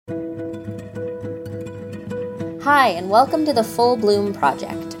Hi, and welcome to the Full Bloom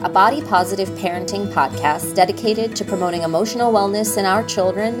Project, a body-positive parenting podcast dedicated to promoting emotional wellness in our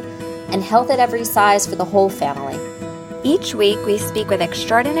children and health at every size for the whole family. Each week, we speak with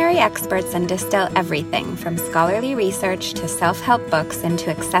extraordinary experts and distill everything from scholarly research to self-help books into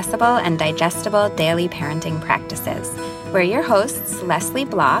accessible and digestible daily parenting practices. We're your hosts, Leslie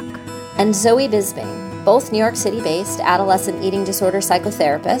Block and Zoe Bisbing, both New York City-based adolescent eating disorder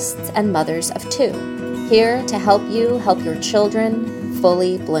psychotherapists and mothers of two, here to help you help your children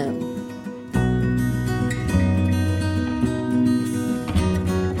fully bloom.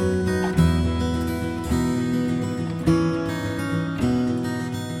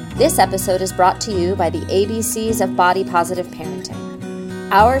 This episode is brought to you by the ABCs of Body Positive Parenting.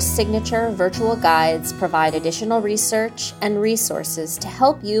 Our signature virtual guides provide additional research and resources to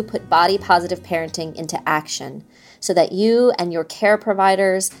help you put body positive parenting into action so that you and your care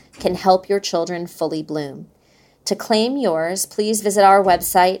providers can help your children fully bloom. To claim yours, please visit our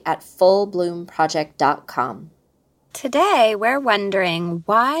website at fullbloomproject.com. Today, we're wondering,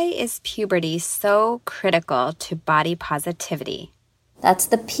 why is puberty so critical to body positivity? That's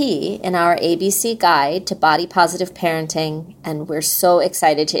the P in our ABC guide to body positive parenting, and we're so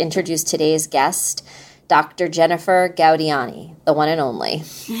excited to introduce today's guest, Dr. Jennifer Gaudiani, the one and only.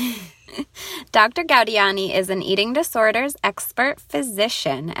 Dr. Gaudiani is an eating disorders expert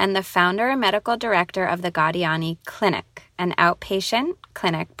physician and the founder and medical director of the Gaudiani Clinic, an outpatient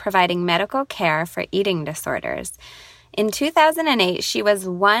clinic providing medical care for eating disorders. In 2008, she was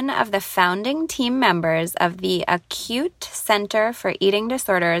one of the founding team members of the Acute Center for Eating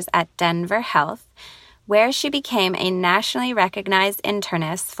Disorders at Denver Health, where she became a nationally recognized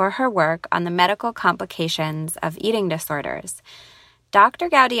internist for her work on the medical complications of eating disorders. Dr.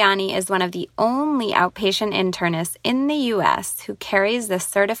 Gaudiani is one of the only outpatient internists in the U.S. who carries the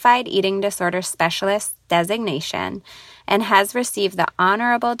Certified Eating Disorder Specialist designation and has received the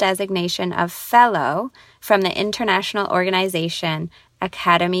honorable designation of Fellow from the international organization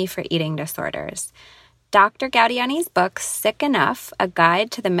Academy for Eating Disorders. Dr. Gaudiani's book, Sick Enough, A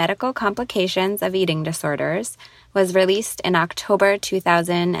Guide to the Medical Complications of Eating Disorders, was released in October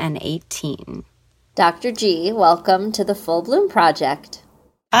 2018. Dr. G, welcome to the Full Bloom Project.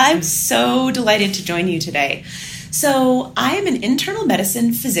 I'm so delighted to join you today. So I am an internal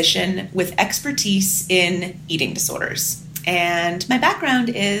medicine physician with expertise in eating disorders. And my background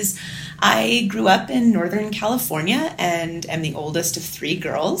is I grew up in Northern California and am the oldest of three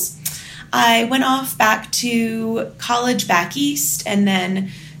girls. I went off back to college back east and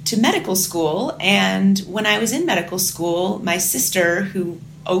then to medical school. And when I was in medical school, my sister, who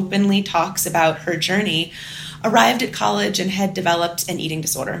openly talks about her journey, arrived at college and had developed an eating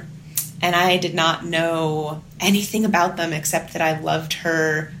disorder. And I did not know anything about them except that I loved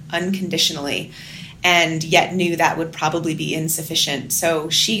her unconditionally and yet knew that would probably be insufficient. So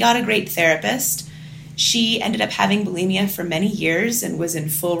she got a great therapist. She ended up having bulimia for many years and was in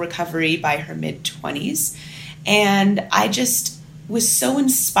full recovery by her mid-20s. And I just was so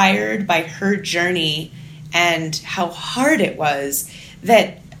inspired by her journey and how hard it was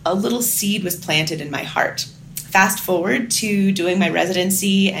that a little seed was planted in my heart. Fast forward to doing my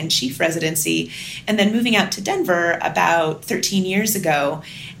residency and chief residency, and then moving out to Denver about 13 years ago.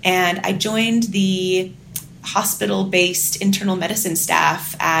 And I joined the hospital-based internal medicine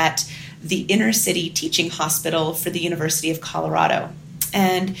staff at the inner city teaching hospital for the University of Colorado.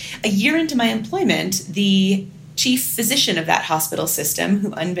 And a year into my employment, the chief physician of that hospital system,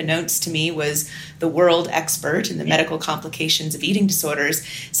 who unbeknownst to me was the world expert in the medical complications of eating disorders,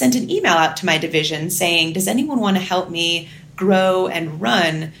 sent an email out to my division saying, does anyone want to help me grow and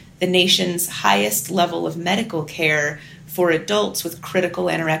run the nation's highest level of medical care for adults with critical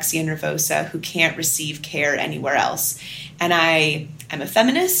anorexia nervosa who can't receive care anywhere else? And I am a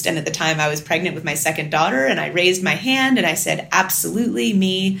feminist, and at the time I was pregnant with my second daughter, and I raised my hand and I said, absolutely,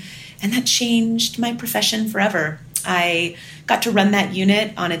 me. And that changed my profession forever. I got to run that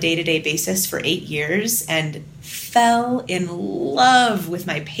unit on a day-to-day basis for 8 years and fell in love with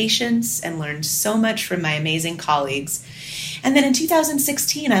my patients and learned so much from my amazing colleagues. And then in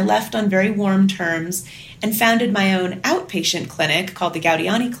 2016, I left on very warm terms and founded my own outpatient clinic called the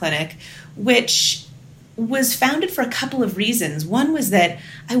Gaudiani Clinic, which was founded for a couple of reasons. One was that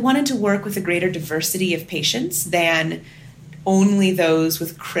I wanted to work with a greater diversity of patients than only those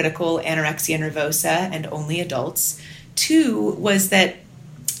with critical anorexia nervosa and only adults. Two was that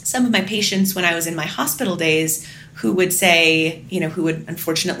some of my patients, when I was in my hospital days, who would say, who would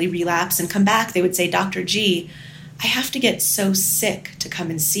unfortunately relapse and come back, they would say, Dr. G, I have to get so sick to come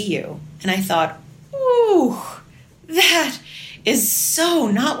and see you. And I thought, ooh, that is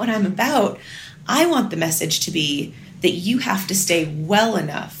so not what I'm about. I want the message to be that you have to stay well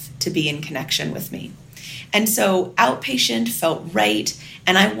enough to be in connection with me. And so outpatient felt right,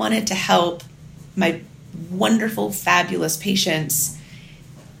 and I wanted to help my wonderful, fabulous patients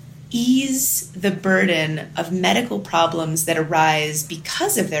ease the burden of medical problems that arise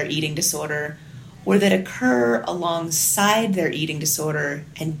because of their eating disorder or that occur alongside their eating disorder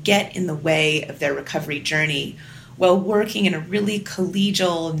and get in the way of their recovery journey, while working in a really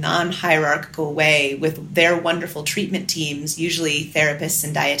collegial, non-hierarchical way with their wonderful treatment teams, usually therapists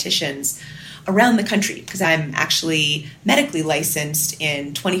and dietitians, around the country, because I'm actually medically licensed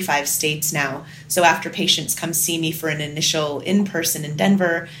in 25 states now. So after patients come see me for an initial in-person in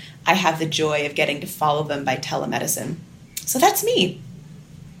Denver, I have the joy of getting to follow them by telemedicine. So that's me.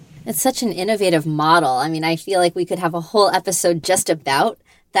 It's such an innovative model. I mean, I feel like we could have a whole episode just about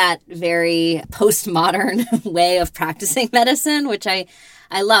that very postmodern way of practicing medicine, which I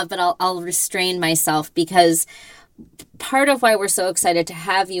love, but I'll restrain myself, because part of why we're so excited to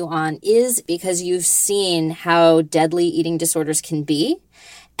have you on is because you've seen how deadly eating disorders can be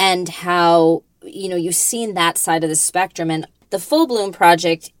and how, you've seen that side of the spectrum. And the Full Bloom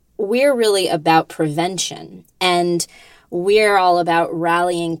Project, we're really about prevention, and we're all about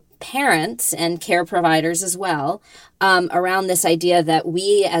rallying parents and care providers as well around this idea that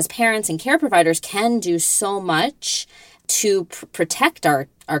we as parents and care providers can do so much to protect our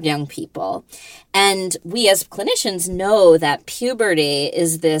young people. And we as clinicians know that puberty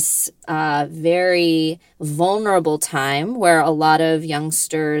is this very vulnerable time where a lot of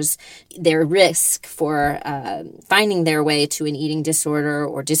youngsters, their risk for finding their way to an eating disorder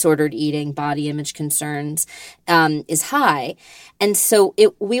or disordered eating, body image concerns is high. And so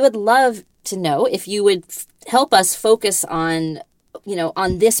we would love to know if you would help us focus on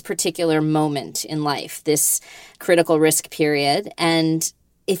on this particular moment in life, this critical risk period. And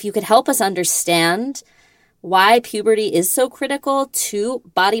if you could help us understand why puberty is so critical to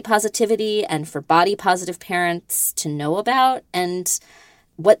body positivity and for body positive parents to know about, and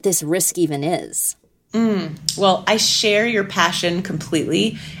what this risk even is. Well, I share your passion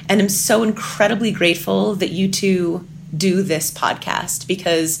completely, and I'm so incredibly grateful that you two do this podcast,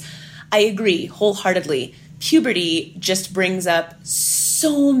 because I agree wholeheartedly. Puberty just brings up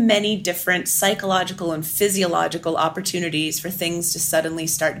so many different psychological and physiological opportunities for things to suddenly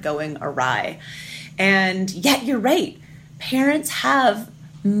start going awry. And yet you're right. Parents have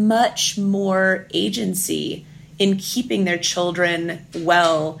much more agency in keeping their children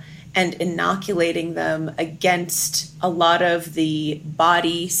well and inoculating them against a lot of the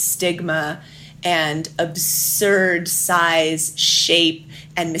body stigma and absurd size, shape,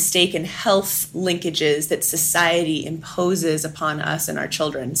 and mistaken health linkages that society imposes upon us and our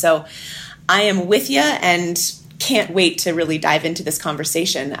children. So I am with you and can't wait to really dive into this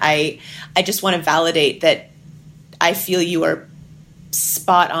conversation. I just want to validate that I feel you are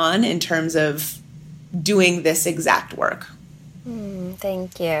spot on in terms of doing this exact work.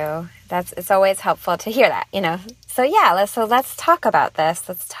 Thank you. It's always helpful to hear that, So yeah, let's talk about this.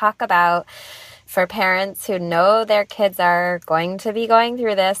 Let's talk about, for parents who know their kids are going to be going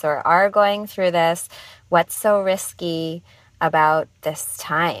through this or are going through this, what's so risky about this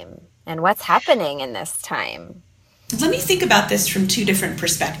time and what's happening in this time? Let me think about this from two different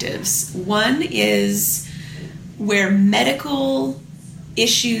perspectives. One is where medical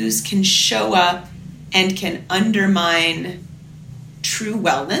issues can show up and can undermine true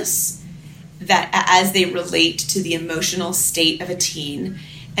wellness, that as they relate to the emotional state of a teen.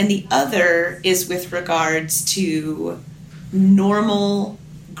 And the other is with regards to normal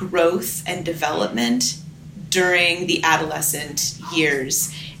growth and development during the adolescent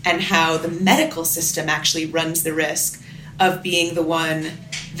years, and how the medical system actually runs the risk of being the one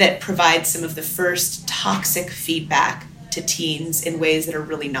that provides some of the first toxic feedback to teens in ways that are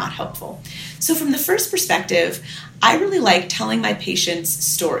really not helpful. So from the first perspective, I really like telling my patients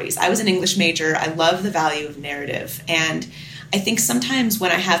stories. I was an English major. I love the value of narrative. And I think sometimes when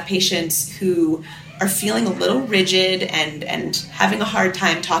I have patients who are feeling a little rigid and having a hard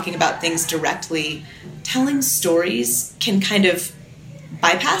time talking about things directly, telling stories can kind of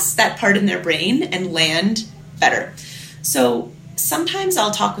bypass that part in their brain and land better. So sometimes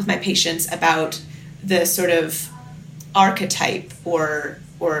I'll talk with my patients about the sort of archetype or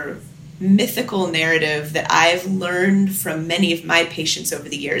mythical narrative that I've learned from many of my patients over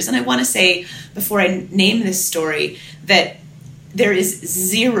the years. And I want to say, before I name this story, that there is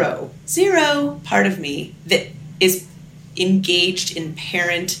zero part of me that is engaged in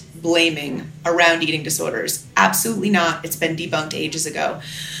parent blaming around eating disorders. Absolutely not. It's been debunked ages ago.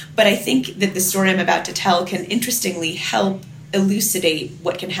 But I think that the story I'm about to tell can interestingly help elucidate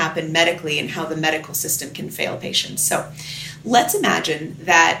what can happen medically and how the medical system can fail patients. So let's imagine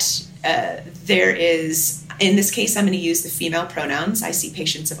that there is, in this case, I'm going to use the female pronouns. I see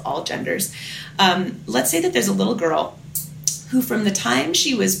patients of all genders. Let's say that there's a little girl who, from the time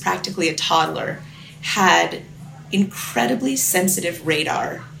she was practically a toddler, had incredibly sensitive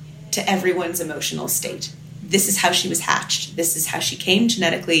radar to everyone's emotional state. This is how she was hatched. This is how she came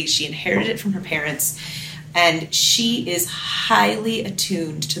genetically. She inherited it from her parents. And she is highly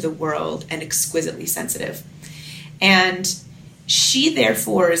attuned to the world and exquisitely sensitive. And she,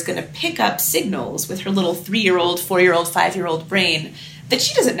 therefore, is going to pick up signals with her little 3-year-old, 4-year-old, 5-year-old brain that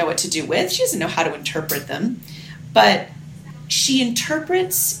she doesn't know what to do with. She doesn't know how to interpret them. But she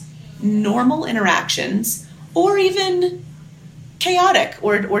interprets normal interactions or even chaotic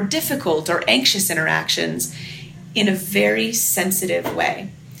or difficult or anxious interactions in a very sensitive way,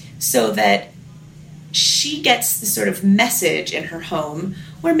 so that she gets the sort of message in her home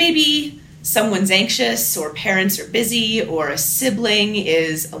where maybe someone's anxious or parents are busy or a sibling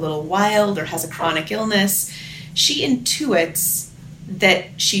is a little wild or has a chronic illness. She intuits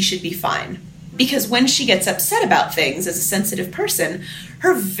that she should be fine. Because when she gets upset about things as a sensitive person,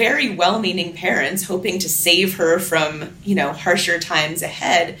 her very well-meaning parents, hoping to save her from, harsher times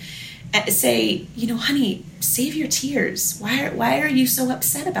ahead, say, honey, save your tears. Why are you so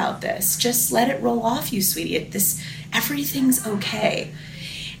upset about this? Just let it roll off you, sweetie. Everything's okay.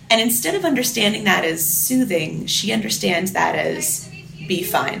 And instead of understanding that as soothing, she understands that as be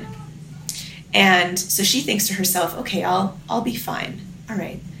fine. And so she thinks to herself, okay, I'll be fine. All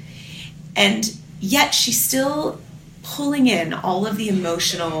right. And yet she's still pulling in all of the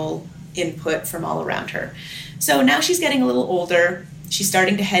emotional input from all around her. So now she's getting a little older. She's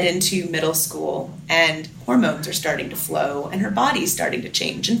starting to head into middle school, and hormones are starting to flow, and her body's starting to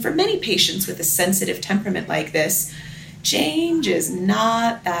change. And for many patients with a sensitive temperament like this, change is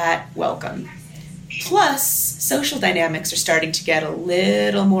not that welcome. Plus, social dynamics are starting to get a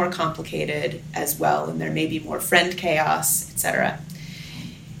little more complicated as well, and there may be more friend chaos, etc.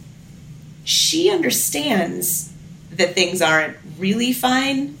 She understands that things aren't really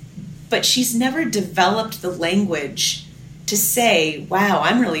fine, but she's never developed the language to say, wow,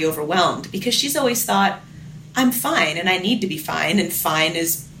 I'm really overwhelmed, because she's always thought, I'm fine and I need to be fine, and fine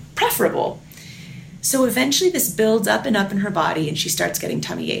is preferable. So eventually this builds up and up in her body, and she starts getting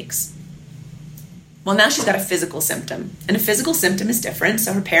tummy aches. Well, now she's got a physical symptom, and a physical symptom is different.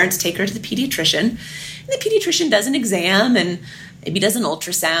 So her parents take her to the pediatrician, and the pediatrician does an exam and maybe does an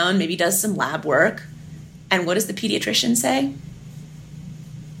ultrasound, maybe does some lab work. And what does the pediatrician say?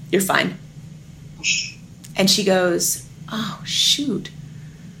 You're fine. And she goes, oh, shoot.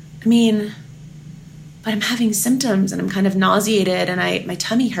 But I'm having symptoms, and I'm kind of nauseated, and my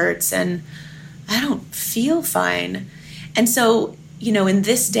tummy hurts, and I don't feel fine. And so, in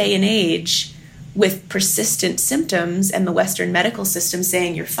this day and age, with persistent symptoms and the Western medical system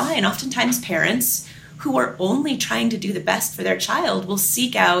saying you're fine, oftentimes parents who are only trying to do the best for their child will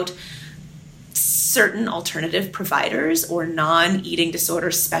seek out certain alternative providers or non-eating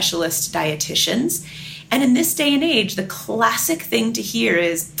disorder specialist dietitians. And in this day and age, the classic thing to hear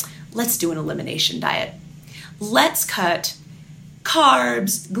is, let's do an elimination diet. Let's cut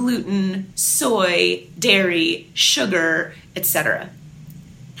carbs, gluten, soy, dairy, sugar, etc.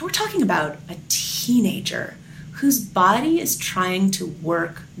 Now we're talking about a teenager whose body is trying to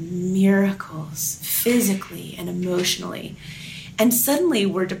work miracles physically and emotionally. And suddenly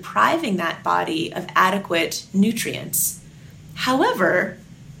we're depriving that body of adequate nutrients. However,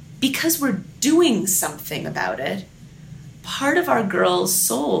 because we're doing something about it, part of our girl's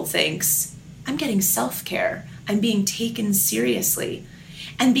soul thinks, I'm getting self-care. I'm being taken seriously.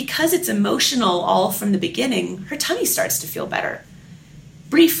 And because it's emotional all from the beginning, her tummy starts to feel better,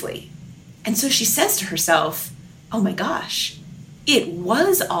 briefly. And so she says to herself, oh my gosh, it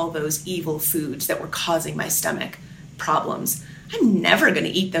was all those evil foods that were causing my stomach problems. I'm never going to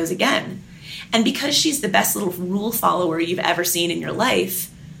eat those again. And because she's the best little rule follower you've ever seen in your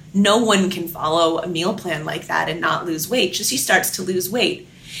life, no one can follow a meal plan like that and not lose weight. So she starts to lose weight.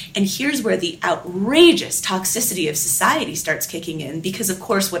 And here's where the outrageous toxicity of society starts kicking in, because, of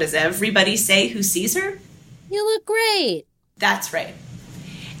course, what does everybody say who sees her? You look great. That's right.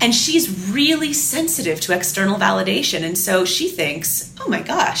 And she's really sensitive to external validation. And so she thinks, oh my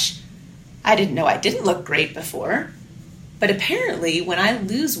gosh, I didn't know I didn't look great before. But apparently when I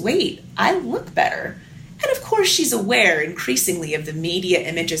lose weight, I look better. And of course she's aware increasingly of the media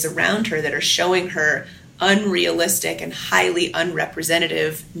images around her that are showing her unrealistic and highly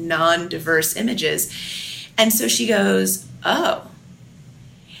unrepresentative, non-diverse images. And so she goes, oh.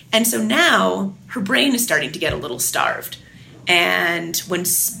 And so now her brain is starting to get a little starved. And when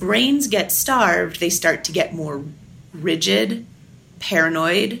brains get starved, they start to get more rigid,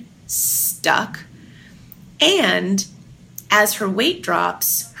 paranoid, stuck. And as her weight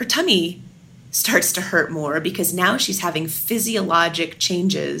drops, her tummy starts to hurt more because now she's having physiologic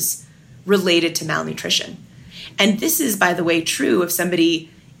changes related to malnutrition. And this is, by the way, true of somebody,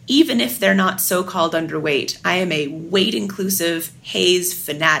 even if they're not so-called underweight. I am a weight-inclusive HAES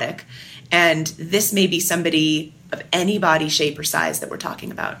fanatic, and this may be somebody of any body shape or size that we're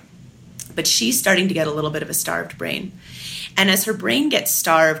talking about. But she's starting to get a little bit of a starved brain. And as her brain gets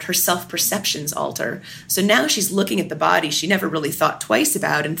starved, her self-perceptions alter. So now she's looking at the body she never really thought twice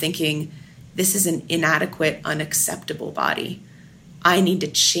about and thinking, this is an inadequate, unacceptable body. I need to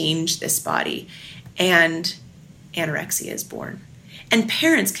change this body. And anorexia is born. And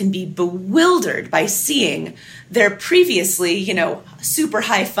parents can be bewildered by seeing their previously, super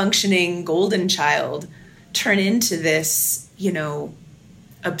high functioning golden child turn into this,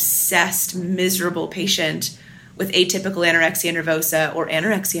 obsessed, miserable patient with atypical anorexia nervosa or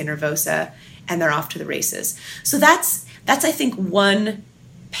anorexia nervosa, and they're off to the races. So that's I think, one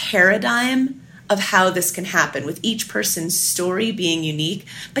paradigm of how this can happen, with each person's story being unique.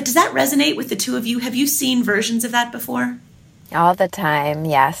 But does that resonate with the two of you? Have you seen versions of that before? All the time,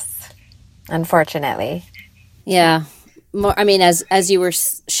 yes. Unfortunately. Yeah. As you were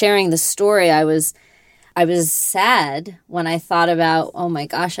sharing the story, I was sad when I thought about, oh my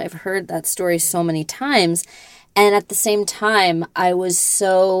gosh, I've heard that story so many times. And at the same time, I was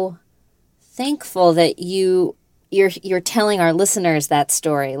so thankful that you're telling our listeners that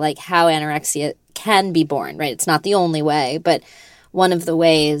story, like how anorexia can be born, right? It's not the only way, but one of the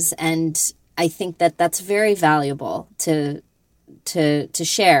ways. And I think that that's very valuable to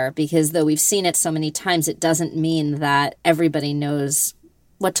share, because though we've seen it so many times, it doesn't mean that everybody knows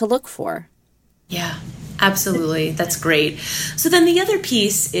what to look for. Yeah, absolutely. That's great. So then the other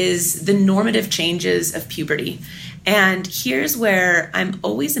piece is the normative changes of puberty. And here's where I'm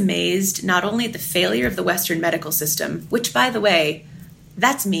always amazed, not only at the failure of the Western medical system, which, by the way,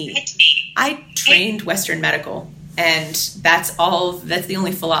 that's me. I trained Western medical, and that's the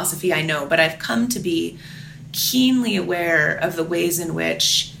only philosophy I know. But I've come to be keenly aware of the ways in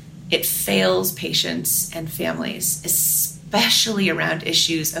which it fails patients and families, especially around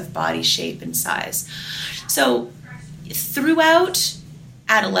issues of body shape and size. So throughout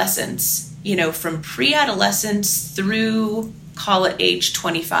adolescence, from pre-adolescence through, call it age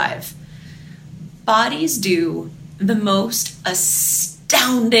 25, bodies do the most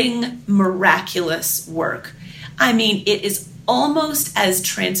astounding, miraculous work. I mean, it is almost as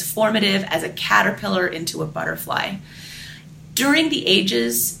transformative as a caterpillar into a butterfly. During the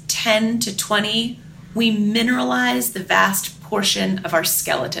ages 10 to 20, we mineralize the vast portion of our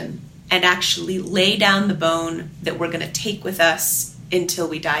skeleton and actually lay down the bone that we're going to take with us until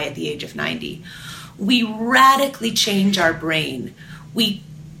we die at the age of 90. We radically change our brain. We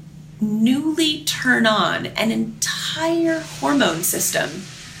newly turn on an entire hormone system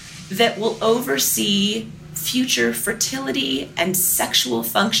that will oversee future fertility and sexual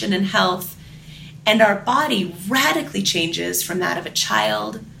function and health. And our body radically changes from that of a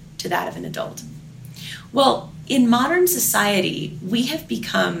child to that of an adult. Well, in modern society, we have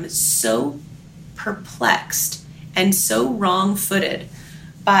become so perplexed and so wrong-footed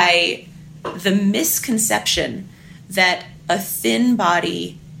by the misconception that a thin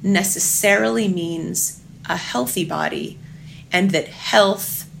body necessarily means a healthy body, and that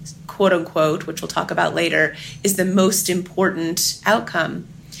health, quote unquote, which we'll talk about later, is the most important outcome.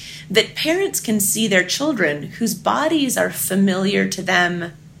 That parents can see their children whose bodies are familiar to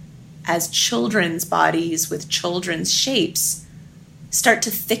them as children's bodies with children's shapes start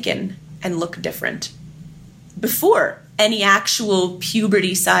to thicken and look different before any actual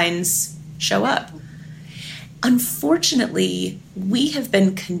puberty signs show up. Unfortunately, we have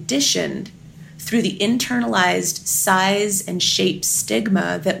been conditioned through the internalized size and shape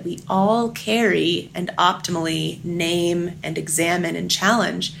stigma that we all carry and optimally name and examine and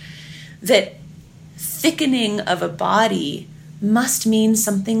challenge, that thickening of a body must mean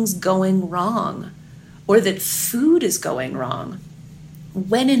something's going wrong, or that food is going wrong,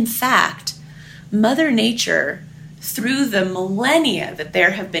 when in fact, Mother Nature, through the millennia that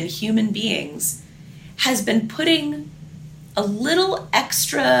there have been human beings, has been putting a little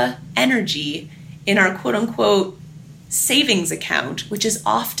extra energy in our quote-unquote savings account, which is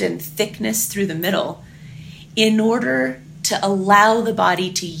often thickness through the middle, in order to allow the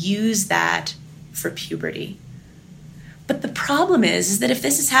body to use that for puberty. But the problem is that if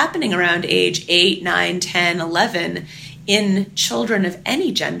this is happening around age 8, 9, 10, 11 in children of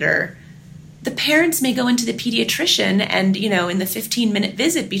any gender, the parents may go into the pediatrician and, in the 15-minute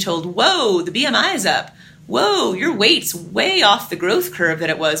visit be told, whoa, the BMI is up. Whoa, your weight's way off the growth curve that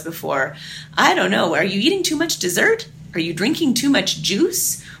it was before. I don't know. Are you eating too much dessert? Are you drinking too much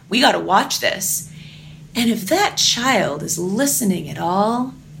juice? We got to watch this. And if that child is listening at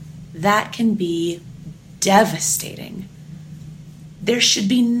all, that can be devastating. There should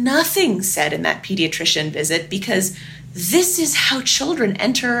be nothing said in that pediatrician visit, because this is how children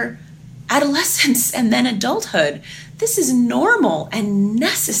enter adolescence and then adulthood. This is normal and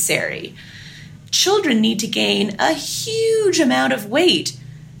necessary. Children need to gain a huge amount of weight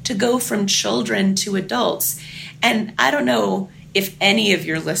to go from children to adults. And I don't know if any of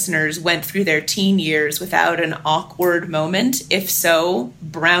your listeners went through their teen years without an awkward moment. If so,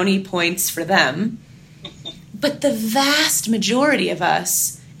 brownie points for them. But the vast majority of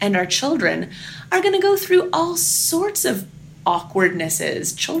us and our children are going to go through all sorts of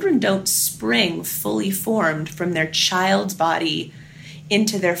awkwardnesses. Children don't spring fully formed from their child's body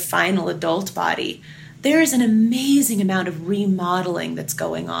into their final adult body. There is an amazing amount of remodeling that's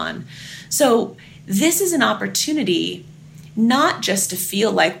going on. So this is an opportunity not just to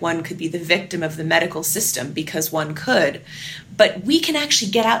feel like one could be the victim of the medical system, because one could, but we can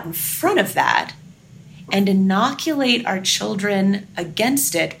actually get out in front of that and inoculate our children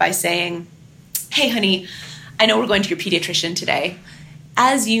against it by saying, hey, honey, I know we're going to your pediatrician today.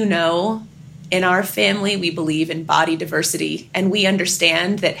 As you know, in our family, we believe in body diversity, and we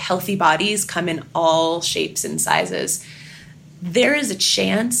understand that healthy bodies come in all shapes and sizes. There is a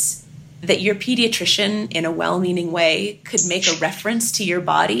chance that your pediatrician, in a well-meaning way, could make a reference to your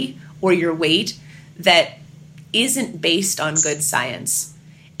body or your weight that isn't based on good science.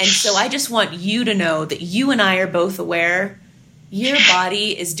 And so I just want you to know that you and I are both aware your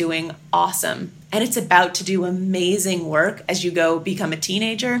body is doing awesome, and it's about to do amazing work as you go become a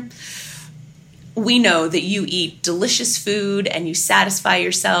teenager. We know that you eat delicious food and you satisfy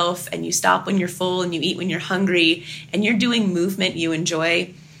yourself and you stop when you're full and you eat when you're hungry and you're doing movement you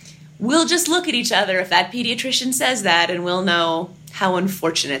enjoy. We'll just look at each other if that pediatrician says that, and we'll know how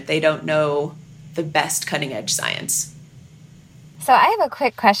unfortunate they don't know the best cutting edge science. So I have a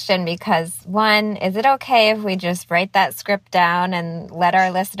quick question, because one, is it okay if we just write that script down and let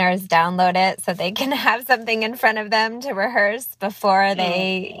our listeners download it so they can have something in front of them to rehearse before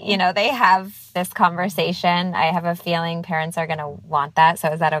they, they have this conversation? I have a feeling parents are going to want that. So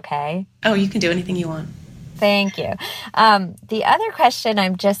is that okay? Oh, you can do anything you want. Thank you. The other question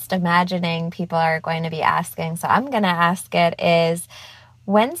I'm just imagining people are going to be asking, so I'm going to ask it, is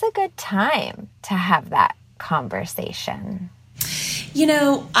when's a good time to have that conversation?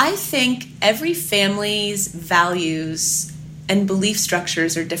 I think every family's values and belief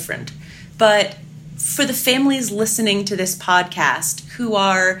structures are different. But for the families listening to this podcast who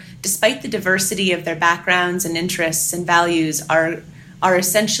are, despite the diversity of their backgrounds and interests and values, are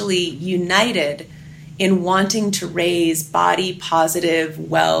essentially united in wanting to raise body positive,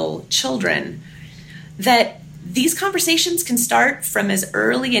 well children, that these conversations can start from as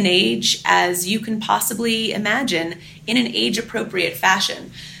early an age as you can possibly imagine in an age-appropriate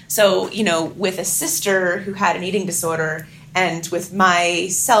fashion. So, with a sister who had an eating disorder, and with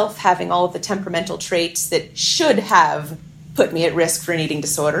myself having all of the temperamental traits that should have put me at risk for an eating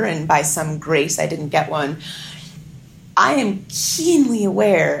disorder, and by some grace I didn't get one, I am keenly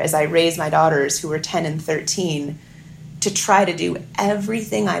aware as I raise my daughters who are 10 and 13 to try to do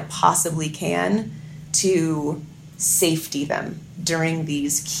everything I possibly can to safety them during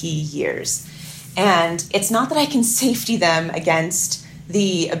these key years. And it's not that I can safety them against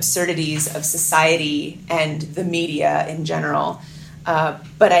the absurdities of society and the media in general,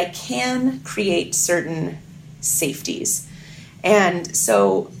 but I can create certain safeties. And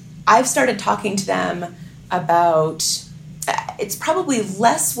so I've started talking to them about, it's probably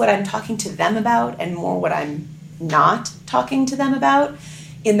less what I'm talking to them about and more what I'm not talking to them about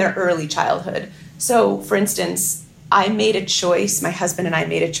in their early childhood. So, for instance, I made a choice, my husband and I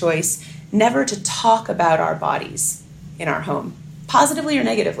made a choice, never to talk about our bodies in our home, positively or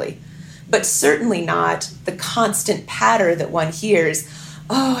negatively, but certainly not the constant patter that one hears.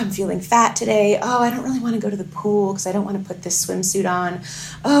 Oh, I'm feeling fat today. Oh, I don't really want to go to the pool because I don't want to put this swimsuit on.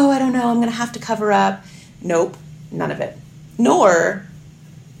 Oh, I don't know, I'm going to have to cover up. Nope, none of it. Nor,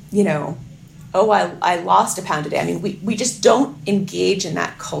 I lost a pound today. I mean, we just don't engage in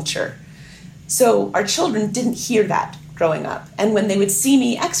that culture. So our children didn't hear that growing up. And when they would see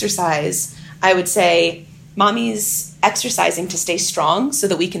me exercise, I would say, Mommy's exercising to stay strong so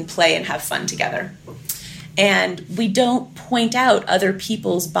that we can play and have fun together. And we don't point out other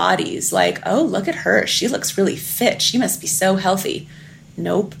people's bodies like, oh, look at her. She looks really fit. She must be so healthy.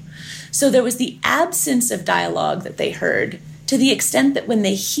 Nope. So there was the absence of dialogue that they heard, to the extent that when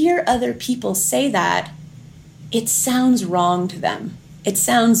they hear other people say that, it sounds wrong to them. It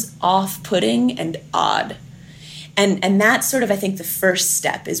sounds off-putting and odd. And that's sort of, I think, the first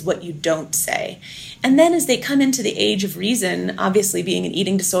step is what you don't say. And then as they come into the age of reason, obviously being an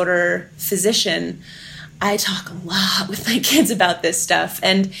eating disorder physician, I talk a lot with my kids about this stuff.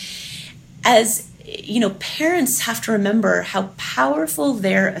 And as you know, parents have to remember how powerful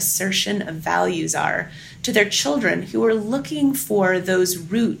their assertion of values are to their children who are looking for those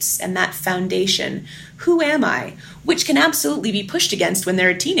roots and that foundation. Who am I? Which can absolutely be pushed against when they're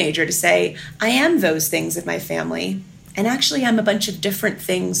a teenager to say, I am those things of my family. And actually, I'm a bunch of different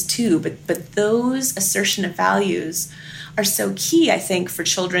things too. But those assertion of values are so key, I think, for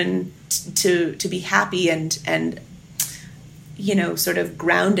children to be happy and you know, sort of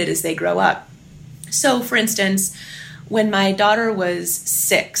grounded as they grow up. So, for instance, when my daughter was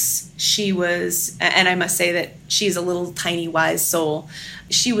 6, she was, and I must say that she's a little tiny wise soul,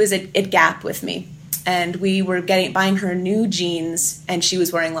 she was at Gap with me. And we were buying her new jeans, and she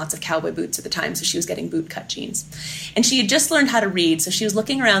was wearing lots of cowboy boots at the time, so she was getting boot-cut jeans. And she had just learned how to read, so she was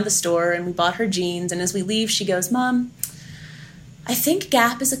looking around the store, and we bought her jeans. And as we leave, she goes, Mom, I think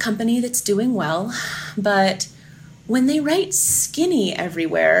Gap is a company that's doing well, but when they write skinny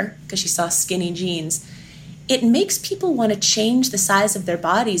everywhere, because she saw skinny jeans, it makes people want to change the size of their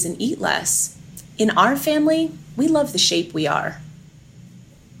bodies and eat less. In our family, we love the shape we are.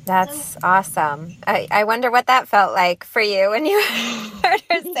 That's awesome. I wonder what that felt like for you when you heard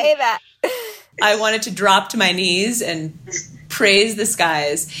her say that. I wanted to drop to my knees and praise the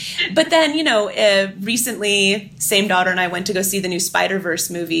skies. But then, you know, recently, same daughter and I went to go see the new Spider-Verse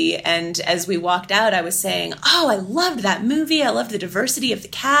movie. And as we walked out, I was saying, oh, I loved that movie. I loved the diversity of the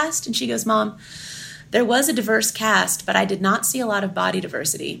cast. And she goes, Mom, there was a diverse cast, but I did not see a lot of body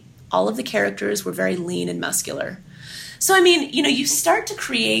diversity. All of the characters were very lean and muscular. So, I mean, you know, you start to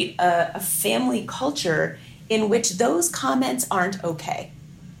create a family culture in which those comments aren't okay.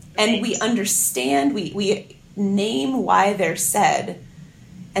 And we understand, we name why they're said,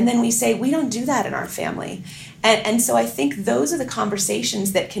 and then we say, we don't do that in our family. And so I think those are the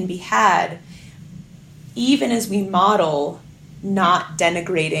conversations that can be had even as we model not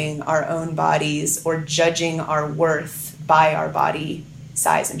denigrating our own bodies or judging our worth by our body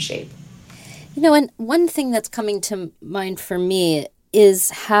size and shape. You know, and one thing that's coming to mind for me is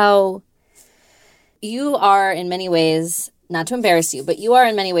how you are in many ways, not to embarrass you, but you are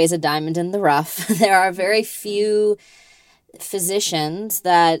in many ways a diamond in the rough. There are very few physicians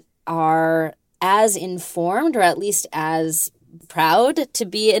that are as informed or at least as proud to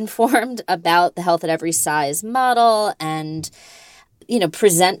be informed about the health at every size model and, you know,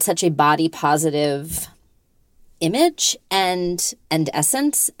 present such a body positive image and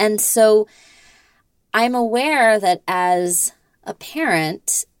essence. And so I'm aware that as a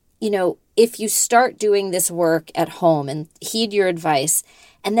parent, you know, if you start doing this work at home and heed your advice,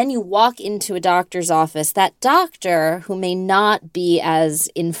 and then you walk into a doctor's office, that doctor who may not be as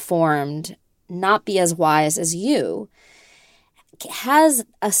informed, not be as wise as you, has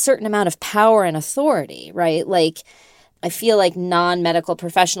a certain amount of power and authority, right? Like, I feel like non-medical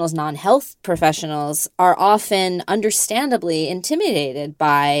professionals, non-health professionals are often understandably intimidated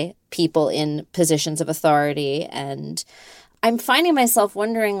by people in positions of authority. And I'm finding myself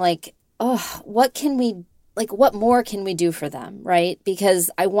wondering, like, oh, what more can we do for them, right? Because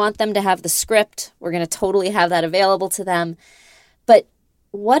I want them to have the script. We're going to totally have that available to them. But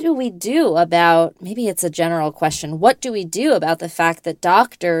what do we do about, maybe it's a general question, what do we do about the fact that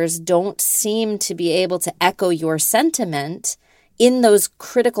doctors don't seem to be able to echo your sentiment in those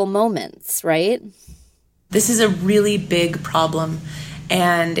critical moments, right? This is a really big problem,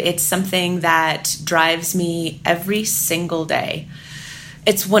 and it's something that drives me every single day.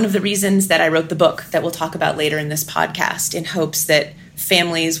 It's one of the reasons that I wrote the book that we'll talk about later in this podcast, in hopes that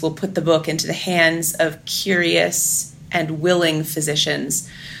families will put the book into the hands of curious and willing physicians.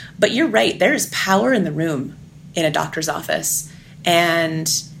 But you're right, there is power in the room in a doctor's office. And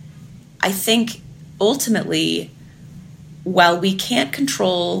I think ultimately, while we can't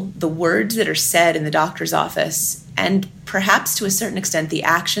control the words that are said in the doctor's office, and perhaps to a certain extent the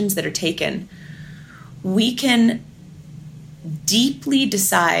actions that are taken, we can deeply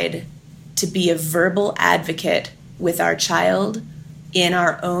decide to be a verbal advocate with our child in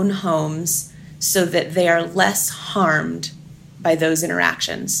our own homes so that they are less harmed by those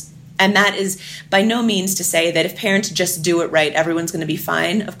interactions. And that is by no means to say that if parents just do it right, everyone's going to be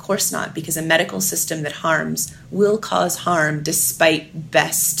fine. Of course not, because a medical system that harms will cause harm despite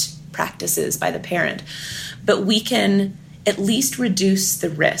best practices by the parent. But we can at least reduce the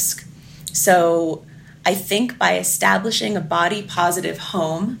risk. So I think by establishing a body positive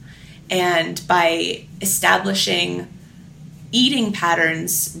home and by establishing eating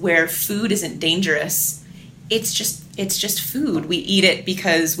patterns where food isn't dangerous, it's just food. We eat it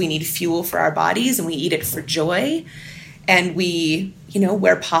because we need fuel for our bodies, and we eat it for joy. And we,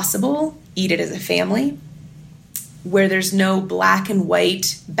 where possible, eat it as a family, where there's no black and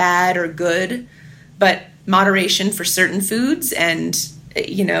white, bad or good, but moderation for certain foods and,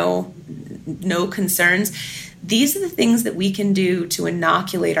 no concerns. These are the things that we can do to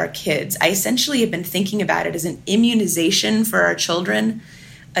inoculate our kids. I essentially have been thinking about it as an immunization for our children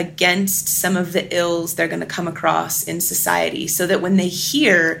against some of the ills they're going to come across in society, so that when they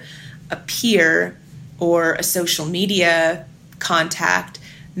hear a peer or a social media contact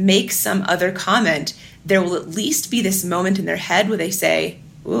make some other comment, there will at least be this moment in their head where they say,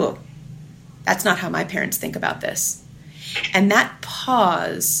 ooh, that's not how my parents think about this. And that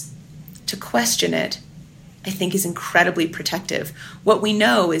pause to question it, I think, is incredibly protective. What we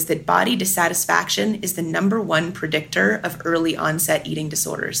know is that body dissatisfaction is the number one predictor of early onset eating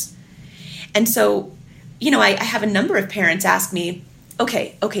disorders. And so, I have a number of parents ask me,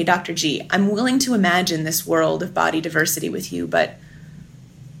 okay, Dr. G, I'm willing to imagine this world of body diversity with you, but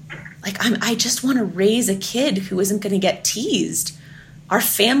I just want to raise a kid who isn't going to get teased. Our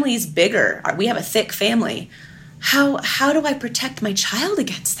family's bigger. We have a thick family. How do I protect my child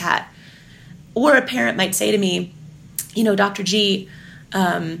against that? Or a parent might say to me, Dr. G,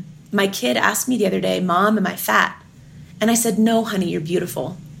 my kid asked me the other day, Mom, am I fat? And I said, no, honey, you're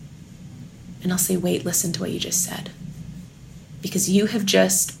beautiful. And I'll say, wait, listen to what you just said. Because you have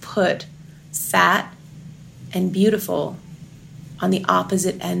just put fat and beautiful on the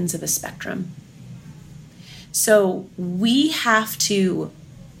opposite ends of a spectrum. So we have to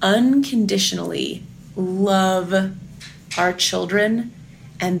unconditionally love our children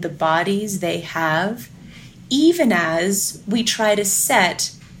and the bodies they have, even as we try to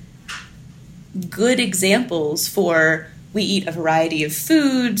set good examples for, we eat a variety of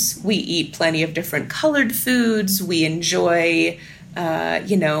foods, we eat plenty of different colored foods, we enjoy,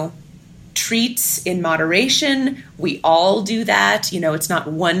 treats in moderation. We all do that. It's not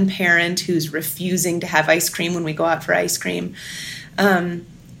one parent who's refusing to have ice cream when we go out for ice cream.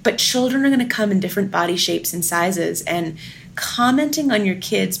 But children are going to come in different body shapes and sizes, and commenting on your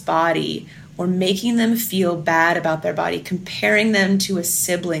kid's body or making them feel bad about their body, comparing them to a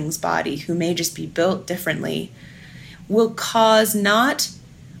sibling's body who may just be built differently, will cause not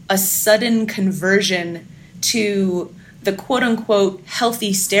a sudden conversion to the quote-unquote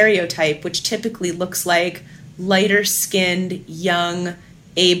healthy stereotype, which typically looks like lighter-skinned, young,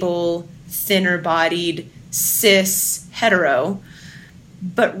 able, thinner-bodied, cis, hetero,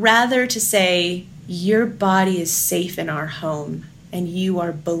 but rather to say, your body is safe in our home, and you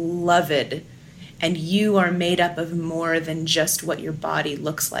are beloved, and you are made up of more than just what your body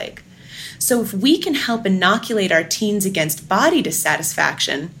looks like. So if we can help inoculate our teens against body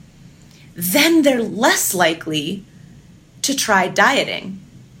dissatisfaction, then they're less likely to try dieting.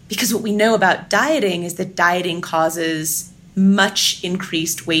 Because what we know about dieting is that dieting causes much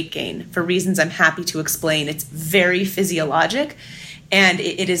increased weight gain for reasons I'm happy to explain. It's very physiologic, and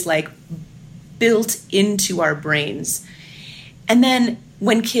it is built into our brains. And then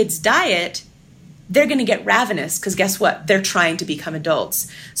when kids diet, they're going to get ravenous because guess what? They're trying to become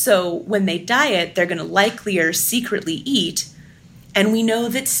adults. So when they diet, they're going to likelier secretly eat. And we know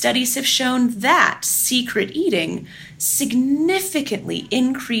that studies have shown that secret eating significantly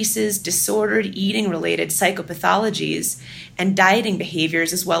increases disordered eating-related psychopathologies and dieting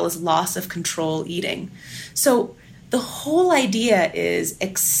behaviors, as well as loss of control eating. So the whole idea is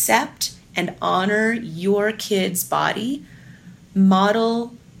accept and honor your kid's body,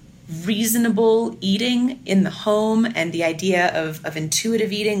 model reasonable eating in the home, and the idea of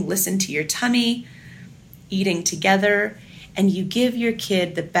intuitive eating, listen to your tummy, eating together, and you give your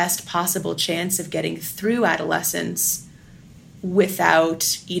kid the best possible chance of getting through adolescence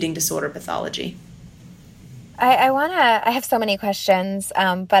without eating disorder pathology. I have so many questions,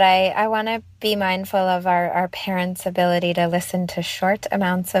 but I want to be mindful of our parents' ability to listen to short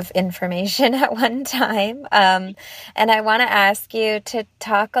amounts of information at one time. And I want to ask you to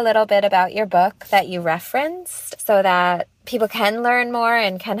talk a little bit about your book that you referenced so that people can learn more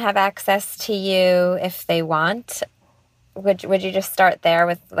and can have access to you if they want. Would you just start there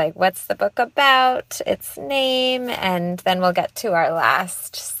with what's the book about, its name, and then we'll get to our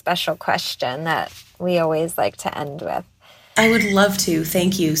last special question that we always like to end with. I would love to.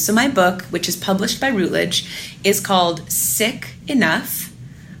 Thank you. So my book, which is published by Routledge, is called Sick Enough,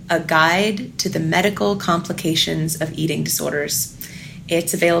 A Guide to the Medical Complications of Eating Disorders.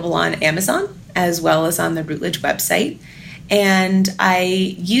 It's available on Amazon as well as on the Routledge website. And I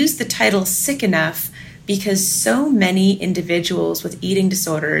use the title Sick Enough because so many individuals with eating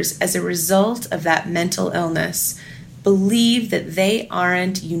disorders, as a result of that mental illness, believe that they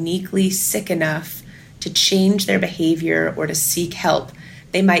aren't uniquely sick enough to change their behavior or to seek help.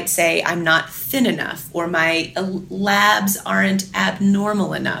 They might say, I'm not thin enough, or my labs aren't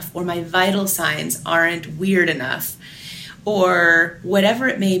abnormal enough, or my vital signs aren't weird enough, or whatever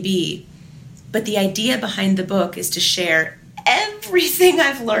it may be. But the idea behind the book is to share everything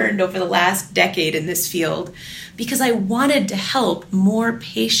I've learned over the last decade in this field, because I wanted to help more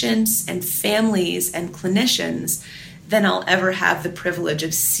patients and families and clinicians than I'll ever have the privilege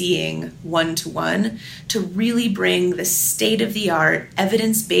of seeing one-to-one, to really bring the state-of-the-art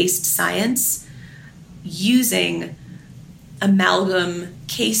evidence-based science using amalgam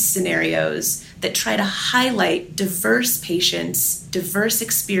case scenarios that try to highlight diverse patients, diverse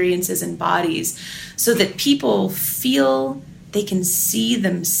experiences and bodies, so that people feel they can see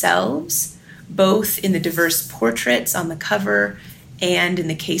themselves both in the diverse portraits on the cover and in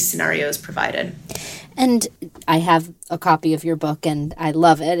the case scenarios provided. And I have a copy of your book, and I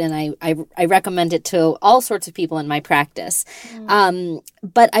love it, and I recommend it to all sorts of people in my practice.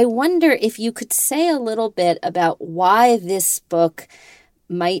 But I wonder if you could say a little bit about why this book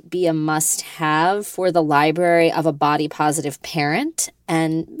might be a must-have for the library of a body-positive parent,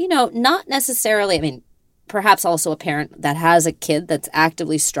 and, not necessarily, perhaps also a parent that has a kid that's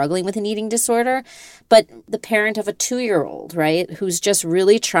actively struggling with an eating disorder, but the parent of a 2-year-old, right, who's just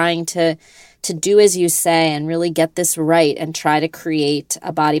really trying to do as you say and really get this right and try to create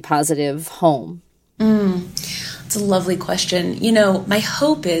a body-positive home? It's a lovely question. My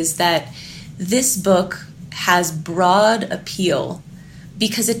hope is that this book has broad appeal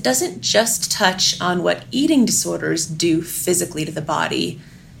because it doesn't just touch on what eating disorders do physically to the body.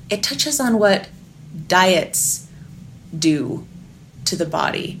 It touches on what diets do to the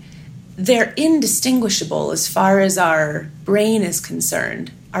body. They're indistinguishable as far as our brain is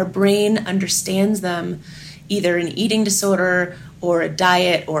concerned. Our brain understands them, either an eating disorder or a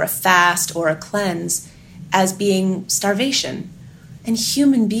diet or a fast or a cleanse, as being starvation. And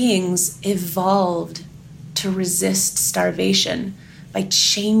human beings evolved to resist starvation by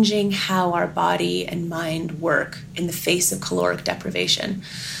changing how our body and mind work in the face of caloric deprivation.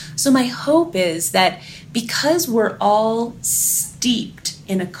 So my hope is that because we're all steeped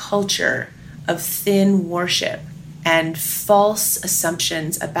in a culture of thin worship and false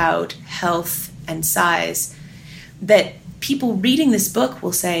assumptions about health and size, that people reading this book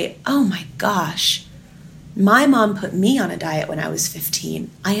will say, oh my gosh, my mom put me on a diet when I was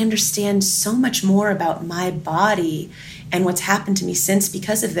 15. I understand so much more about my body and what's happened to me since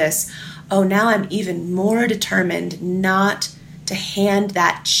because of this. Oh, now I'm even more determined not to hand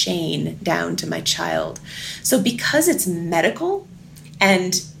that chain down to my child. So because it's medical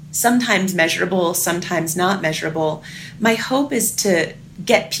and sometimes measurable, sometimes not measurable, my hope is to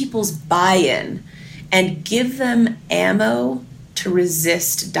get people's buy-in and give them ammo to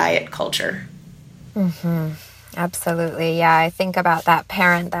resist diet culture. Mm-hmm. Absolutely. Yeah, I think about that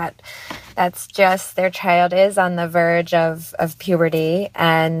parent that's just, their child is on the verge of puberty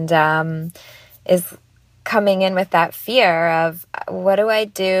and is coming in with that fear of, what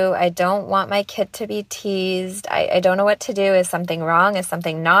do? I don't want my kid to be teased. I don't know what to do. Is something wrong? Is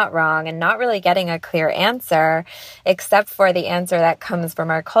something not wrong? And not really getting a clear answer, except for the answer that comes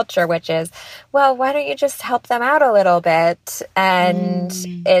from our culture, which is, well, why don't you just help them out a little bit? And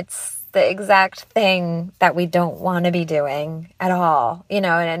it's the exact thing that we don't want to be doing at all,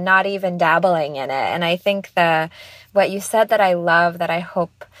 and not even dabbling in it. And I think what you said that I love, that I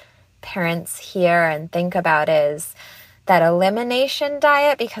hope parents hear and think about, is that elimination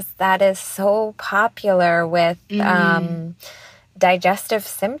diet, because that is so popular with digestive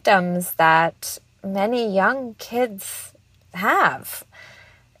symptoms that many young kids have.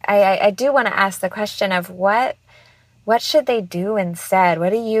 I do want to ask the question of what should they do instead? What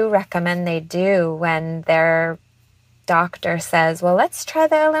do you recommend they do when their doctor says, well, let's try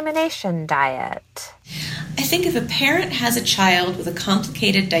the elimination diet? I think if a parent has a child with a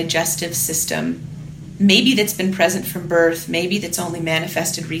complicated digestive system, maybe that's been present from birth, maybe that's only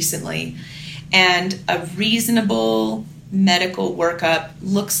manifested recently, and a reasonable medical workup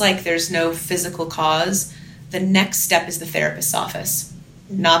looks like there's no physical cause, the next step is the therapist's office,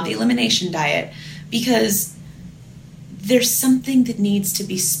 not the elimination diet, because there's something that needs to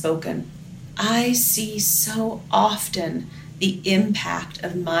be spoken. I see so often the impact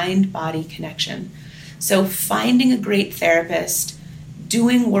of mind-body connection. So finding a great therapist,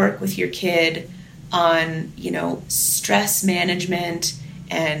 doing work with your kid on, stress management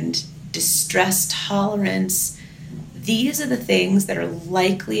and distress tolerance, these are the things that are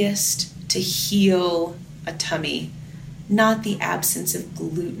likeliest to heal a tummy, not the absence of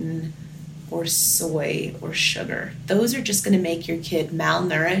gluten or soy or sugar. Those are just going to make your kid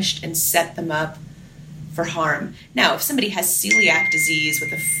malnourished and set them up for harm. Now, if somebody has celiac disease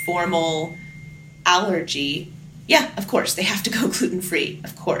with a formal allergy, yeah, of course, they have to go gluten-free,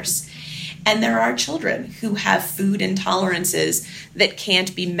 of course. And there are children who have food intolerances that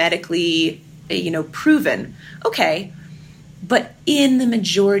can't be medically, proven. Okay, but in the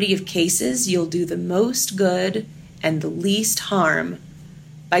majority of cases, you'll do the most good and the least harm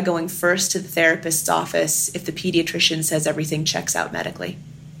by going first to the therapist's office if the pediatrician says everything checks out medically.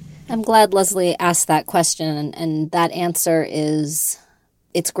 I'm glad Leslie asked that question, and that answer is,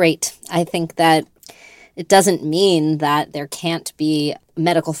 it's great. I think that it doesn't mean that there can't be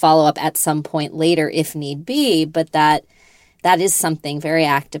medical follow-up at some point later if need be, but that is something very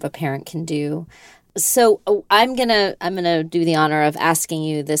active a parent can do. So I'm gonna do the honor of asking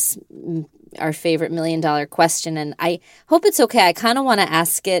you this, our favorite $1 million question, and I hope it's okay. I kind of want to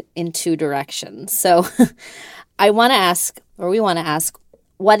ask it in two directions. So we want to ask,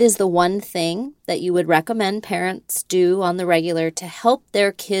 what is the one thing that you would recommend parents do on the regular to help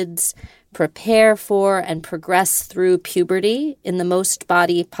their kids prepare for and progress through puberty in the most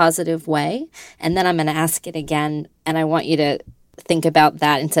body positive way? And then I'm going to ask it again, and I want you to think about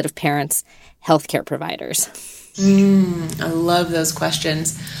that instead of parents, healthcare providers. I love those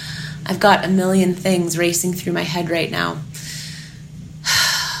questions. I've got a million things racing through my head right now.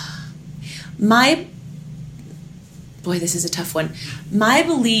 This is a tough one. My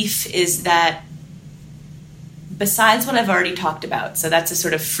belief is that besides what I've already talked about, so that's a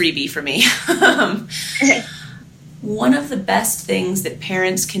sort of freebie for me, one of the best things that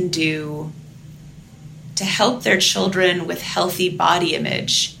parents can do to help their children with healthy body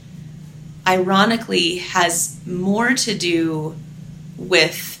image, ironically, has more to do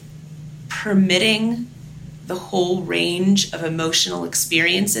with permitting the whole range of emotional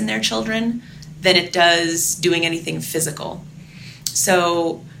experience in their children than it does doing anything physical.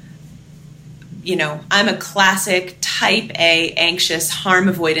 So, I'm a classic type A, anxious, harm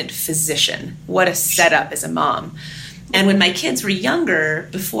avoidant physician. What a setup as a mom. And when my kids were younger,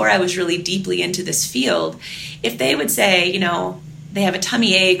 before I was really deeply into this field, if they would say, they have a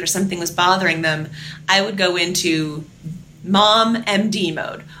tummy ache or something was bothering them, I would go into mom MD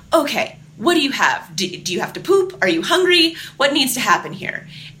mode. Okay, what do you have? Do you have to poop? Are you hungry? What needs to happen here?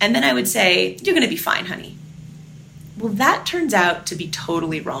 And then I would say, you're going to be fine, honey. Well, that turns out to be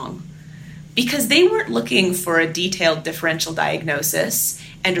totally wrong, because they weren't looking for a detailed differential diagnosis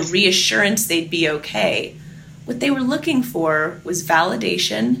and a reassurance they'd be okay. What they were looking for was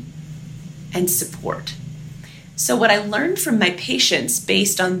validation and support. So what I learned from my patients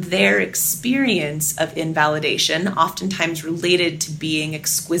based on their experience of invalidation, oftentimes related to being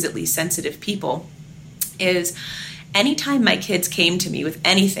exquisitely sensitive people, is anytime my kids came to me with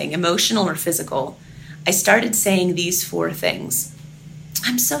anything, emotional or physical, I started saying these 4 things.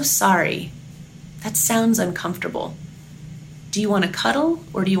 I'm so sorry. That sounds uncomfortable. Do you want to cuddle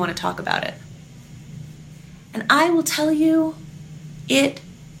or do you want to talk about it? And I will tell you, it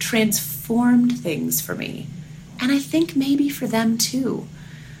transformed things for me. And I think maybe for them too.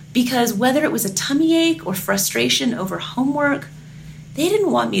 Because whether it was a tummy ache or frustration over homework, they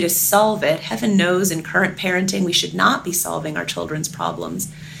didn't want me to solve it. Heaven knows in current parenting, we should not be solving our children's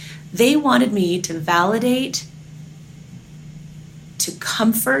problems. They wanted me to validate, to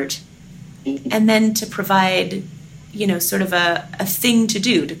comfort, and then to provide, sort of a thing to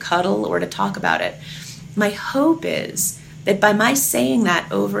do, to cuddle or to talk about it. My hope is that by my saying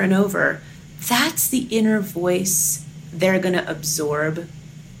that over and over, that's the inner voice they're going to absorb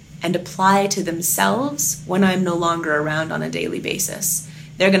and apply to themselves when I'm no longer around on a daily basis.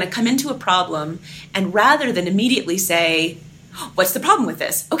 They're going to come into a problem, and rather than immediately say, what's the problem with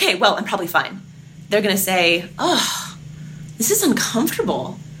this? Okay, well, I'm probably fine. They're going to say, oh, this is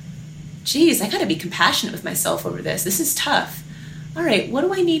uncomfortable. Geez, I got to be compassionate with myself over this. This is tough. All right, what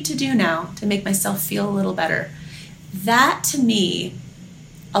do I need to do now to make myself feel a little better? That, to me,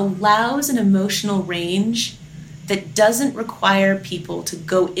 allows an emotional range that doesn't require people to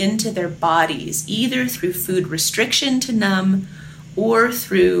go into their bodies, either through food restriction to numb or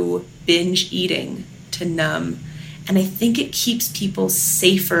through binge eating to numb. And I think it keeps people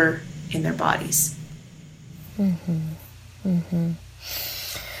safer in their bodies.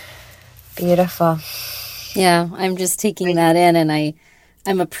 Beautiful. Yeah, I'm just taking that in, and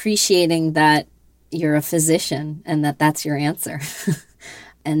I'm appreciating that you're a physician and that that's your answer.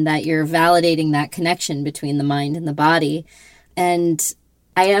 And that you're validating that connection between the mind and the body. And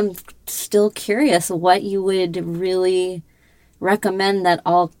I am still curious what you would really recommend that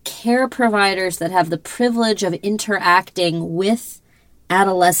all care providers that have the privilege of interacting with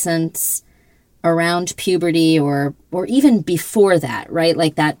adolescents around puberty or even before that, right?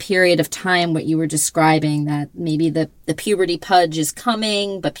 Like that period of time what you were describing, that maybe the puberty pudge is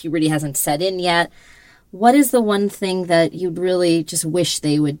coming, but puberty hasn't set in yet. What is the one thing that you'd really just wish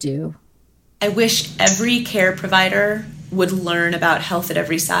they would do? I wish every care provider would learn about health at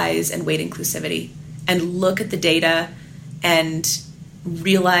every size and weight inclusivity and look at the data and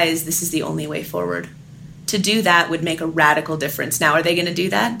realize this is the only way forward. To do that would make a radical difference. Now, are they going to do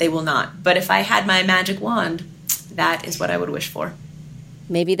that? They will not. But if I had my magic wand, that is what I would wish for.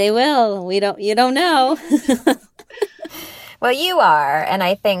 Maybe they will. You don't know. Well, you are. And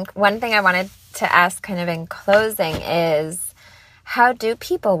I think one thing I wanted to ask kind of in closing is, how do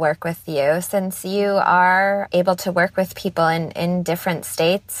people work with you? Since you are able to work with people in different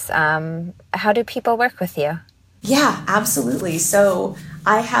states, how do people work with you? Yeah, absolutely. So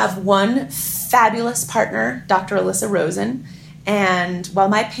I have one fabulous partner, Dr. Alyssa Rosen, and while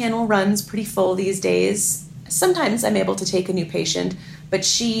my panel runs pretty full these days, sometimes I'm able to take a new patient, but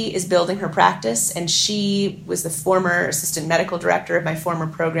she is building her practice, and she was the former assistant medical director of my former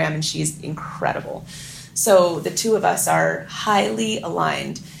program, and she's incredible. So the two of us are highly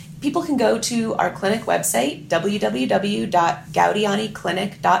aligned. People can go to our clinic website,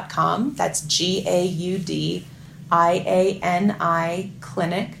 www.gaudianiclinic.com. That's GAUDIANI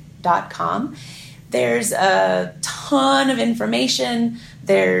clinic.com. There's a ton of information.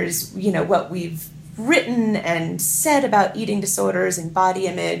 There's, what we've written and said about eating disorders and body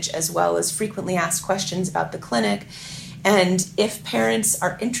image, as well as frequently asked questions about the clinic. And if parents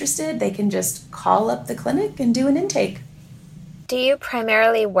are interested, they can just call up the clinic and do an intake. Do you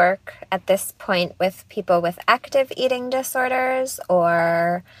primarily work at this point with people with active eating disorders,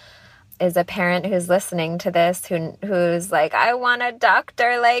 or is a parent who's listening to this who's like, I want a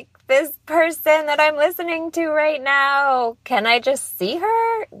doctor like this person that I'm listening to right now? Can I just see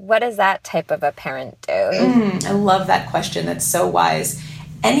her? What does that type of a parent do? I love that question. That's so wise.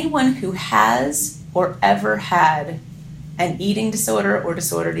 Anyone who has or ever had an eating disorder or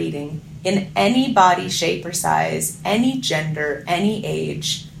disordered eating in any body shape or size, any gender, any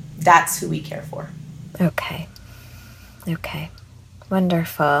age, that's who we care for. Okay.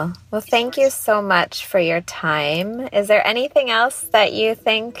 Wonderful. Well, thank you so much for your time. Is there anything else that you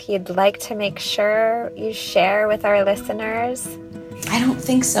think you'd like to make sure you share with our listeners? I don't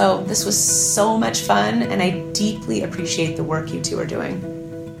think so. This was so much fun, and I deeply appreciate the work you two are doing.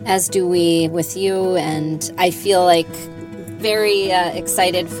 As do we with you, and I feel like very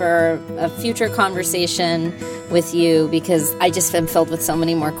excited for a future conversation with you, because I just am filled with so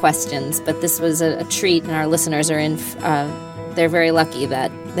many more questions. But this was a treat, and our listeners are they're very lucky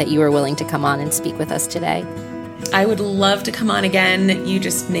that you were willing to come on and speak with us today. I would love to come on again. You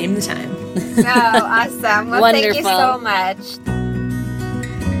just name the time. Oh, awesome. Well, wonderful. Thank you so much.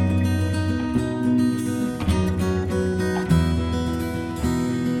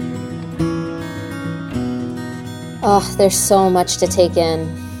 Oh, there's so much to take in.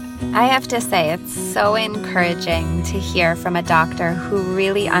 I have to say, it's so encouraging to hear from a doctor who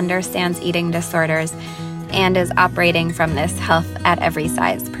really understands eating disorders and is operating from this health at every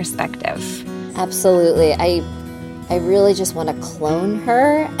size perspective. Absolutely. I really just want to clone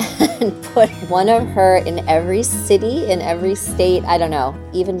her and put one of her in every city, in every state. I don't know,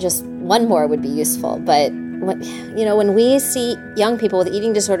 even just one more would be useful. But when we see young people with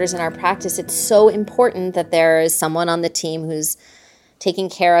eating disorders in our practice, it's so important that there is someone on the team who's taking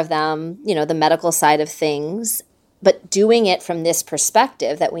care of them, the medical side of things, but doing it from this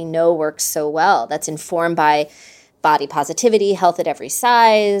perspective that we know works so well, that's informed by body positivity, health at every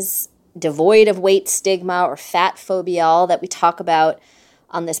size, devoid of weight stigma or fat phobia, all that we talk about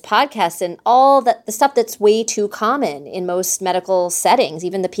on this podcast, and all that the stuff that's way too common in most medical settings,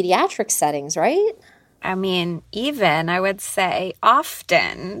 even the pediatric settings, right? I mean, even, I would say,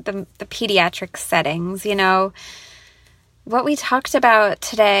 often, the pediatric settings, what we talked about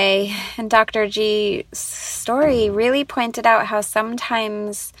today, and Dr. G's story really pointed out how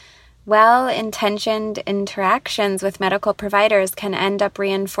sometimes well-intentioned interactions with medical providers can end up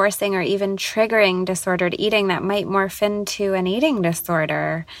reinforcing or even triggering disordered eating that might morph into an eating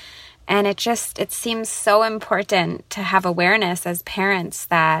disorder. And it seems so important to have awareness as parents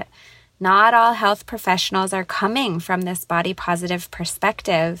that not all health professionals are coming from this body-positive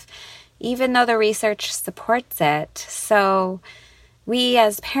perspective, even though the research supports it. So we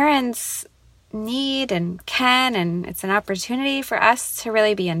as parents need and can, and it's an opportunity for us to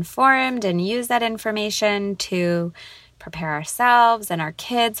really be informed and use that information to prepare ourselves and our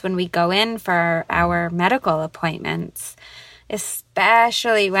kids when we go in for our medical appointments,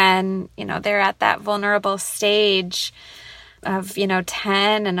 especially when, they're at that vulnerable stage of,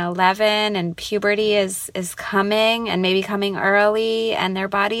 10 and 11 and puberty is coming and maybe coming early and their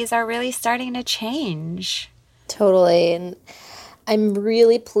bodies are really starting to change. Totally. And I'm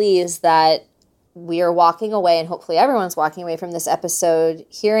really pleased that we are walking away, and hopefully everyone's walking away from this episode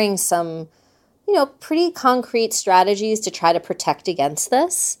hearing some, pretty concrete strategies to try to protect against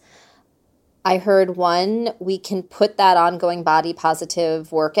this. I heard one, we can put that ongoing body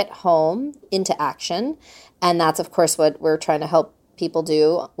positive work at home into action. And that's, of course, what we're trying to help people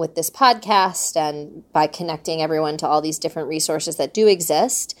do with this podcast and by connecting everyone to all these different resources that do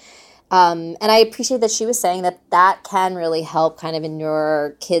exist. And I appreciate that she was saying that that can really help kind of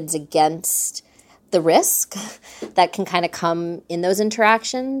inure kids against the risk that can kind of come in those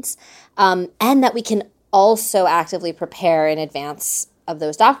interactions, and that we can also actively prepare in advance of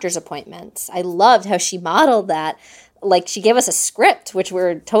those doctor's appointments. I loved how she modeled that. Like, she gave us a script, which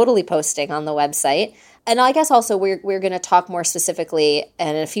we're totally posting on the website. And I guess also we're going to talk more specifically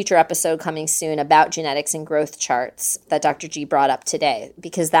in a future episode coming soon about genetics and growth charts that Dr. G brought up today,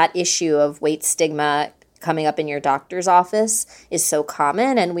 because that issue of weight stigma coming up in your doctor's office is so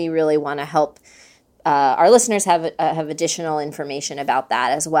common, and we really want to help our listeners have additional information about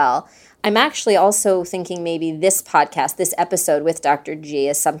that as well. I'm actually also thinking maybe this podcast, this episode with Dr. G,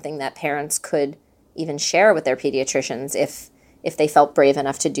 is something that parents could even share with their pediatricians if they felt brave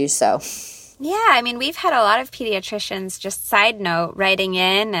enough to do so. Yeah, we've had a lot of pediatricians, just side note, writing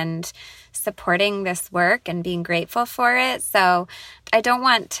in and supporting this work and being grateful for it. So I don't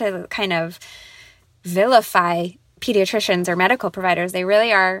want to kind of vilify pediatricians or medical providers. They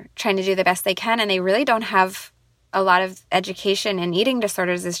really are trying to do the best they can, and they really don't have a lot of education in eating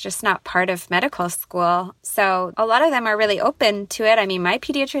disorders. Is just not part of medical school. So a lot of them are really open to it. My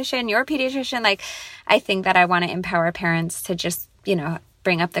pediatrician, your pediatrician, I think that I want to empower parents to just,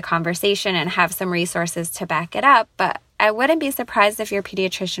 bring up the conversation and have some resources to back it up. But I wouldn't be surprised if your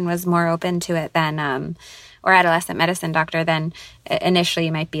pediatrician was more open to it than, or adolescent medicine doctor than initially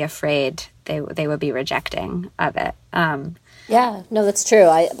you might be afraid they would be rejecting of it. Yeah, no, that's true.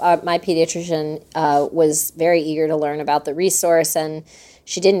 My pediatrician was very eager to learn about the resource, and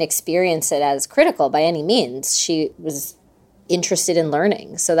she didn't experience it as critical by any means. She was interested in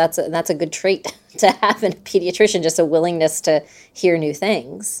learning. So that's a good trait to have in a pediatrician, just a willingness to hear new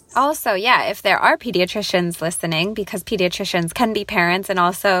things. Also, yeah, if there are pediatricians listening, because pediatricians can be parents, and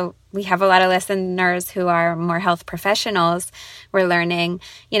also we have a lot of listeners who are more health professionals, we're learning,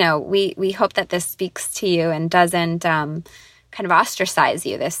 we hope that this speaks to you and doesn't kind of ostracize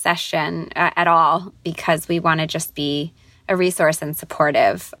you this session at all, because we want to just be a resource and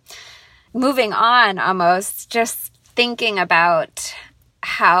supportive. Moving on, almost just thinking about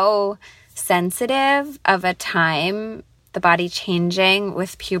how sensitive of a time the body changing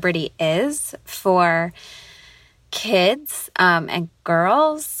with puberty is for kids and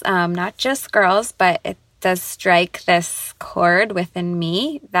girls, not just girls, but it does strike this chord within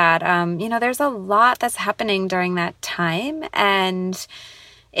me that, there's a lot that's happening during that time, and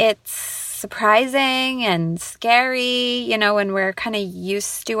it's surprising and scary, when we're kind of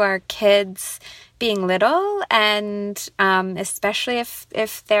used to our kids being little, and especially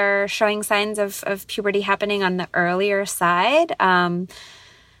if they're showing signs of puberty happening on the earlier side.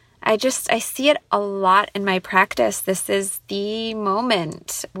 I see it a lot in my practice. This is the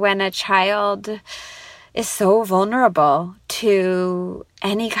moment when a child is so vulnerable to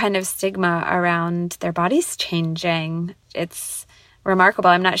any kind of stigma around their bodies changing. It's remarkable.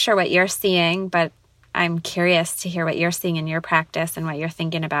 I'm not sure what you're seeing, but I'm curious to hear what you're seeing in your practice and what you're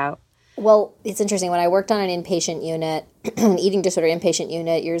thinking about. Well, it's interesting. When I worked on an inpatient unit, an eating disorder inpatient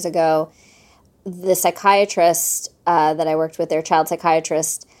unit years ago, the psychiatrist that I worked with, their child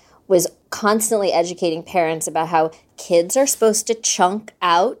psychiatrist, was constantly educating parents about how kids are supposed to chunk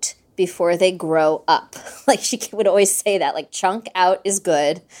out before they grow up. She would always say that, chunk out is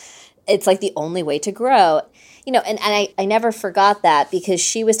good. It's the only way to grow. And I never forgot that, because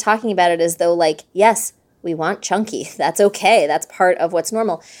she was talking about it as though yes, we want chunky. That's okay. That's part of what's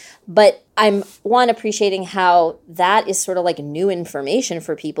normal. But I'm appreciating how that is sort of new information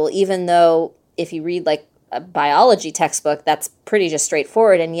for people, even though if you read a biology textbook, that's pretty just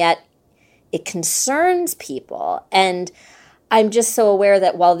straightforward, and yet it concerns people. And I'm just so aware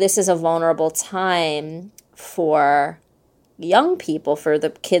that while this is a vulnerable time for young people, for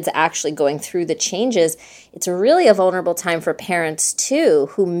the kids actually going through the changes, it's really a vulnerable time for parents too,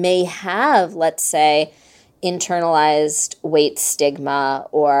 who may have, let's say, internalized weight stigma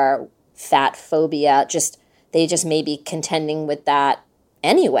or fat phobia, just they just may be contending with that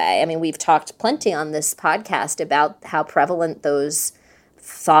anyway. I mean, we've talked plenty on this podcast about how prevalent those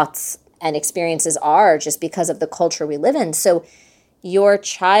thoughts and experiences are just because of the culture we live in. So your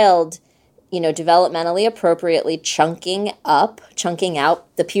child, developmentally appropriately chunking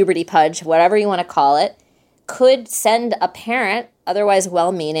out the puberty pudge, whatever you want to call it, could send a parent, otherwise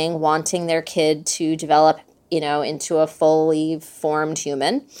well-meaning, wanting their kid to develop, into a fully formed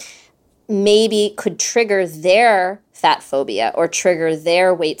human, maybe could trigger their fat phobia or trigger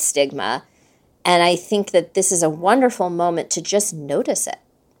their weight stigma. And I think that this is a wonderful moment to just notice it.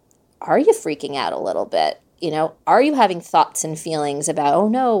 Are you freaking out a little bit? Are you having thoughts and feelings about, oh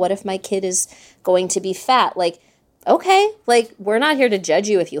no, what if my kid is going to be fat? Okay, we're not here to judge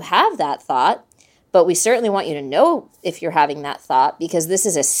you if you have that thought, but we certainly want you to know if you're having that thought, because this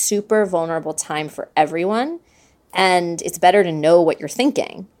is a super vulnerable time for everyone. And it's better to know what you're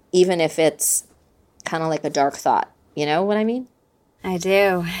thinking, even if it's kind of like a dark thought. You know what I mean? I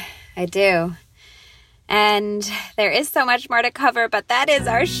do. And there is so much more to cover, but that is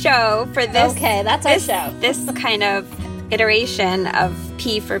our show for this. Okay, that's our show. This kind of iteration of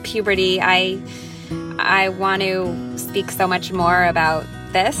P for puberty. I want to speak so much more about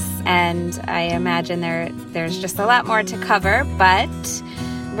this, and I imagine there's just a lot more to cover, but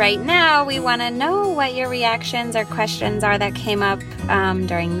right now we want to know what your reactions or questions are that came up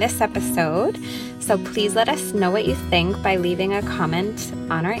during this episode. So please let us know what you think by leaving a comment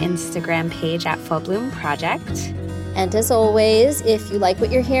on our Instagram page at Full Bloom Project. And as always, if you like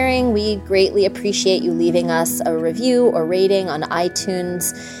what you're hearing, we greatly appreciate you leaving us a review or rating on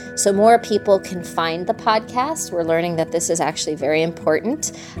iTunes so more people can find the podcast. We're learning that this is actually very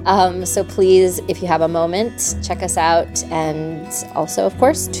important. So please, if you have a moment, check us out. And also, of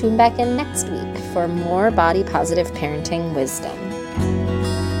course, tune back in next week for more body positive parenting wisdom.